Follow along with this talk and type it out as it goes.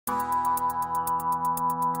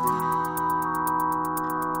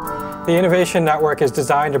The Innovation Network is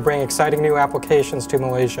designed to bring exciting new applications to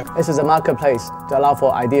Malaysia. This is a marketplace to allow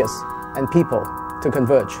for ideas and people to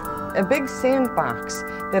converge. A big sandbox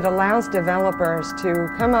that allows developers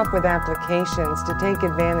to come up with applications to take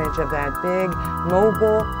advantage of that big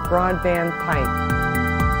mobile broadband pipe.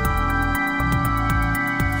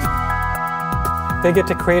 They get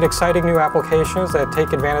to create exciting new applications that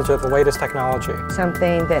take advantage of the latest technology.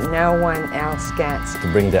 Something that no one else gets.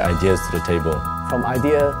 To bring their ideas to the table. From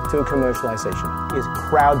idea to commercialization. Is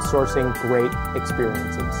crowdsourcing great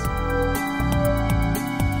experiences.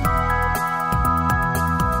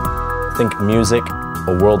 Think music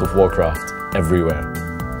or World of Warcraft everywhere.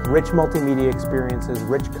 Rich multimedia experiences,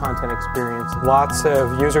 rich content experiences. Lots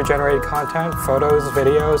of user-generated content, photos,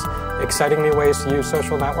 videos, exciting new ways to use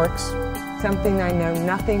social networks. Something I know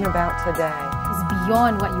nothing about today. It's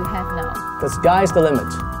beyond what you have now. The sky's the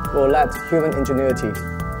limit. We'll let human ingenuity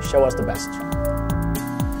show us the best.